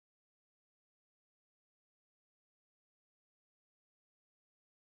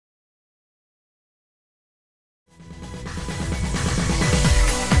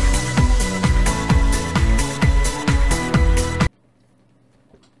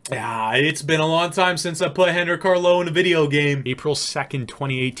Yeah, it's been a long time since I put Henrik Harlaut in a video game. April 2nd,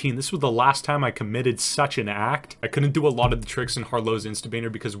 2018. This was the last time I committed such an act. I couldn't do a lot of the tricks in Harlaut's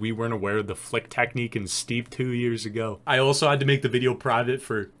Instabanner because we weren't aware of the flick technique in Steep 2 years ago. I also had to make the video private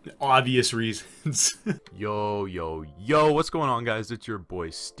for obvious reasons. Yo, what's going on, guys? It's your boy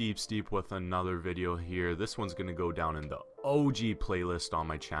Steep with another video here. This one's gonna go down in the OG playlist on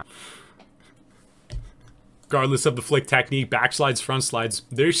my channel. Regardless of the flick technique, backslides, front slides,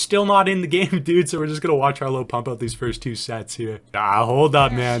 they're still not in the game, dude, so we're just gonna watch Harlaut pump out these first two sets here. Ah, hold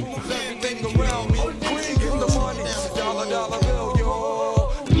up, man.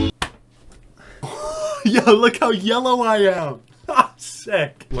 Yo, look how yellow I am.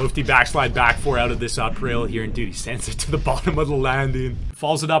 Sick. Lofty backslide back four out of this up rail here, and dude, he sends it to the bottom of the landing.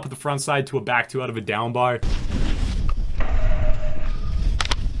 Follows it up at the front side to a back two out of a down bar.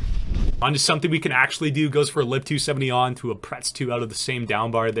 Onto something we can actually do. Goes for a lip 270 on to a pretz 2 out of the same down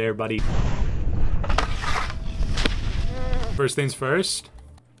bar there, buddy. First things first.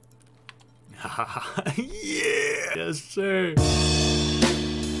 Yeah! Yes, sir.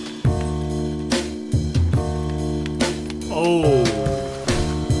 Oh.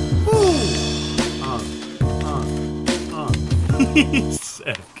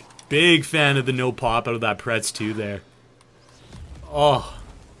 Sick. Big fan of the no pop out of that pretz 2 there. Oh.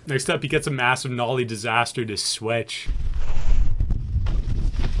 Next up, he gets a massive nollie disaster to switch.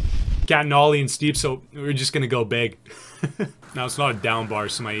 Can't nollie and steep, so we're just gonna go big. Now, it's not a down bar,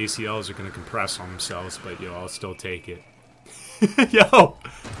 so my ACLs are gonna compress on themselves, but yo, I'll still take it. Yo!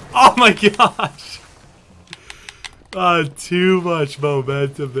 Oh my gosh! Too much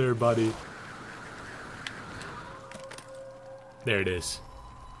momentum there, buddy. There it is.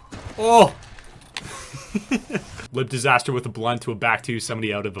 Oh! Lip disaster with a blunt to a back two,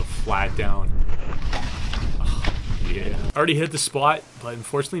 somebody out of a flat down. Oh, yeah. Already hit the spot, but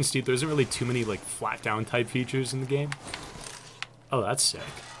unfortunately in Steep there isn't really too many like flat down type features in the game. Oh, that's sick.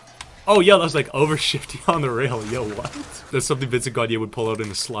 Oh yeah, that was like overshifting on the rail. Yo, what? That's something Vincent Gaudier would pull out in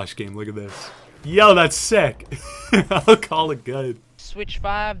a slush game. Look at this. Yo, that's sick. I'll call it good. Switch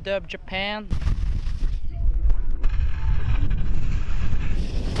 5, dub Japan.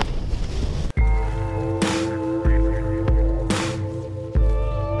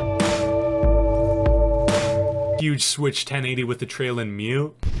 Huge switch 1080 with the trail and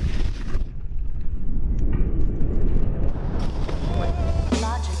mute.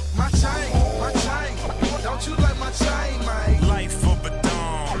 My chain, don't you like my chain, man? Life of a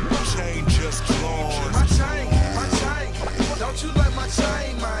dawn, chain just claws. My chain, don't you like my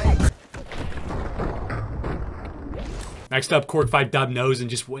chain, man? Next up, cork 5 dub nose and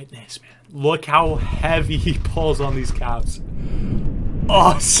just witness, man. Look how heavy he pulls on these caps.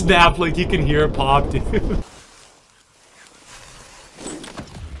 Oh, snap, like you can hear it pop, dude.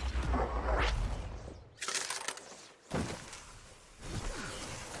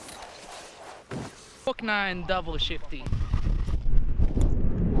 Hook 9 double shifty.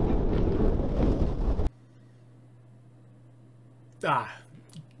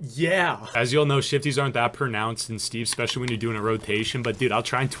 Yeah. As you'll know, shifties aren't that pronounced in Steep, especially when you're doing a rotation, but dude, I'll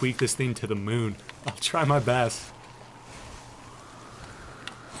try and tweak this thing to the moon. I'll try my best.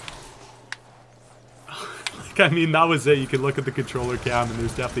 Like, I mean, that was it. You can look at the controller cam and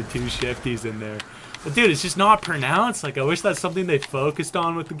there's definitely two shifties in there. But dude, it's just not pronounced. Like, I wish that's something they focused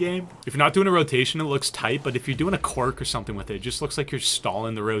on with the game. If you're not doing a rotation, it looks tight, but if you're doing a cork or something with it, it just looks like you're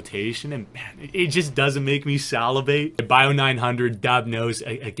stalling the rotation, and man, it just doesn't make me salivate. Bio 900, dub nose,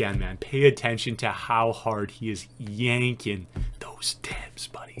 again, man, pay attention to how hard he is yanking those tips,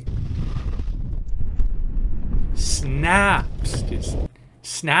 buddy. Snaps, just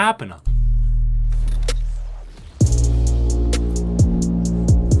snapping them.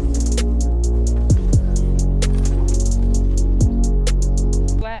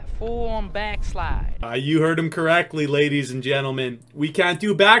 Full on backslide. You heard him correctly, ladies and gentlemen. We can't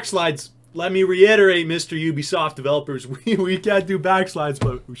do backslides. Let me reiterate, Mr. Ubisoft developers. We can't do backslides,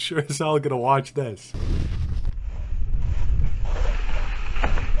 but we're sure as hell gonna watch this.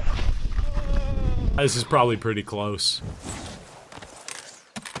 This is probably pretty close.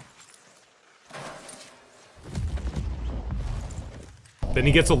 Then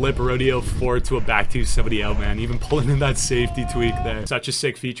he gets a lip rodeo forward to a back 270 out, man. Even pulling in that safety tweak there. Such a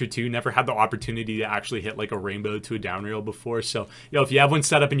sick feature too. Never had the opportunity to actually hit like a rainbow to a down rail before. So, yo, if you have one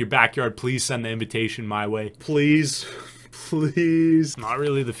set up in your backyard, please send the invitation my way. Please. Please. Not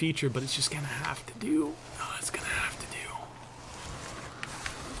really the feature, but it's just gonna have to do. Oh, it's gonna have to do.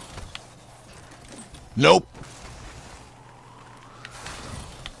 Nope.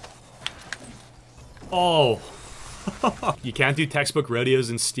 Oh. You can't do textbook rodeos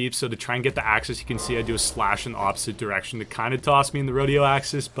and steep, so to try and get the axis, you can see I do a slash in the opposite direction to kind of toss me in the rodeo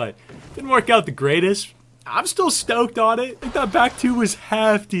axis, but didn't work out the greatest. I'm still stoked on it. I think that back two was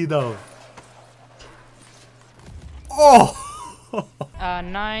hefty, though. Oh!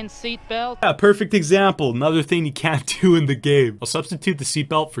 9 seatbelt. Yeah, perfect example. Another thing you can't do in the game. I'll substitute the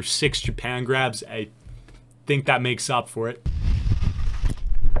seatbelt for 6 Japan grabs. I think that makes up for it.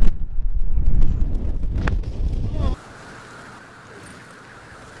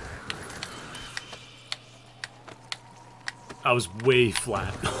 I was way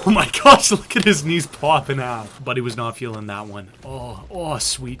flat. Oh my gosh, look at his knees popping out. But he was not feeling that one. Oh,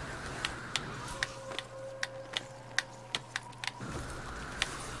 sweet.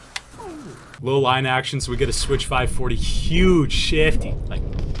 Low line action, so we get a switch 540. Huge shifty. Like,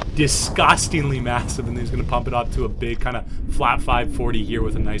 disgustingly massive. And then he's going to pump it up to a big kind of flat 540 here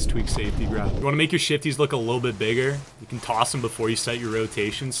with a nice tweak safety grab. You want to make your shifties look a little bit bigger. You can toss them before you set your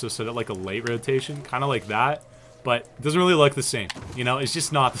rotation. So set it like a late rotation. Kind of like that. But it doesn't really look the same. You know, it's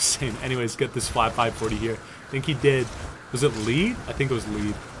just not the same. Anyways, get this flat 540 here. I think he did. Was it lead? I think it was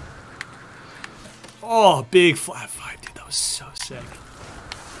lead. Oh, big flat 5. Dude, that was so sick.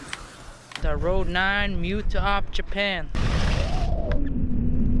 The road 9 mute to op Japan.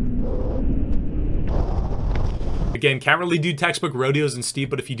 Again, can't really do textbook rodeos and steep,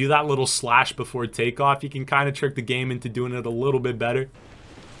 but if you do that little slash before takeoff, you can kind of trick the game into doing it a little bit better.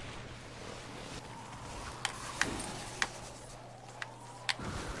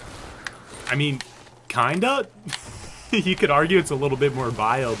 I mean, kinda. You could argue it's a little bit more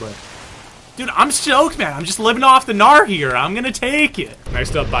bio, but dude, I'm stoked, man. I'm just living off the gnar here. I'm gonna take it.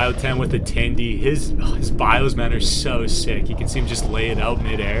 Next up, bio 10 with the 10D. His bios, man, are so sick. You can see him just lay it out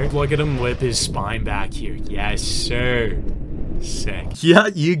midair. Look at him whip his spine back here. Yes, sir. Sick. Yeah,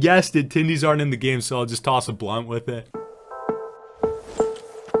 you guessed it. Tindies aren't in the game, so I'll just toss a blunt with it.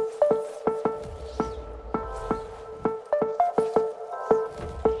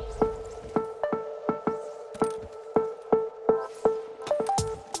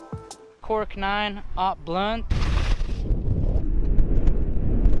 Cork 9 op blunt.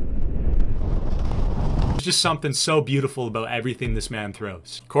 There's just something so beautiful about everything this man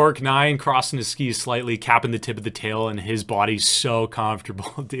throws. Cork 9 crossing his skis slightly, capping the tip of the tail, and his body's so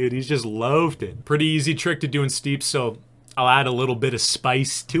comfortable. Dude, he's just loafed it. Pretty easy trick to do in steep, so I'll add a little bit of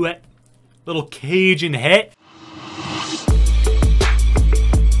spice to it. Little Cajun hit.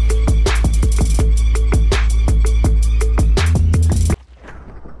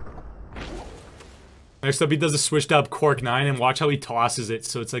 Next up, he does a switched up cork 9, and watch how he tosses it.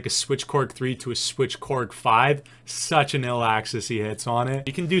 So it's like a switch cork 3 to a switch cork 5. Such an ill axis he hits on it.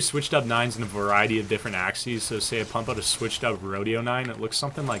 You can do switched up 9s in a variety of different axes. So say I pump out a switched up rodeo 9, it looks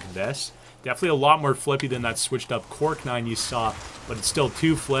something like this. Definitely a lot more flippy than that switched up cork 9 you saw, but it's still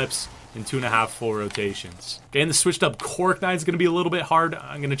 2 flips and 2.5 full rotations. Okay, and the switched up cork 9 is going to be a little bit hard.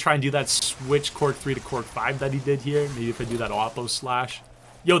 I'm going to try and do that switch cork 3 to cork 5 that he did here. Maybe if I do that oppo slash.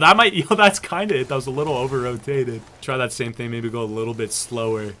 Yo, that's kind of it. That was a little over-rotated. Try that same thing, maybe go a little bit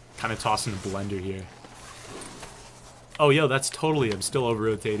slower. Kind of tossing a blender here. Oh, yo, that's totally, I'm still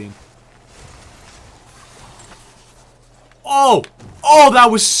over-rotating. Oh! Oh, that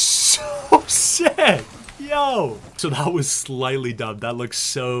was so sick! Yo! So that was slightly dubbed. That looks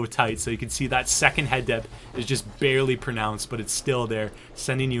so tight. So you can see that second head depth is just barely pronounced, but it's still there,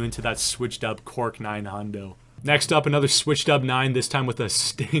 sending you into that switched up cork 9 hundo. Next up, another switched up 9, this time with a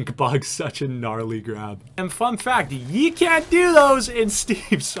stink bug. Such a gnarly grab. And fun fact, you can't do those in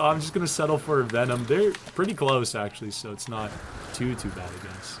steep, so I'm just going to settle for a Venom. They're pretty close, actually, so it's not too bad, I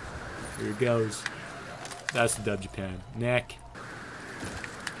guess. Here it goes. That's the dub Japan. Neck.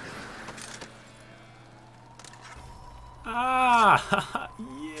 Ah!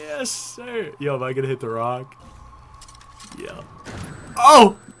 Yes, sir. Yo, am I going to hit the rock? Yeah.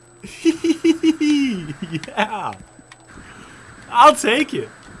 Oh! Yeah, I'll take it.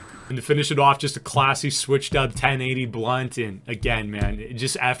 And to finish it off, just a classy switched up 1080 blunt, and again, man,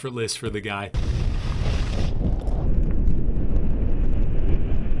 just effortless for the guy.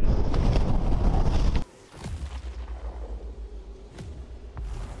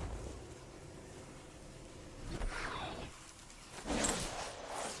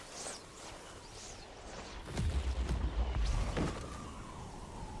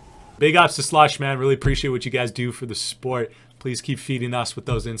 Big ups to Slush, man. Really appreciate what you guys do for the sport. Please keep feeding us with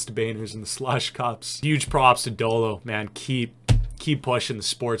those Instabanners and the Slush Cups. Huge props to Dolo, man. Keep pushing the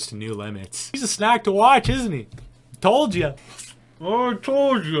sports to new limits. He's a snack to watch, isn't he? Told you. Oh, I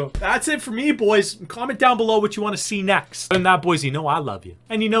told you. That's it for me, boys. Comment down below what you want to see next. And that, boys, you know I love you.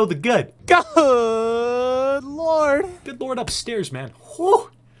 And you know the good. Good. Good lord. Good lord upstairs, man. Whew.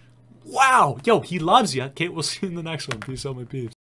 Wow. Yo, he loves you. Okay, we'll see you in the next one. Peace out, my peeps.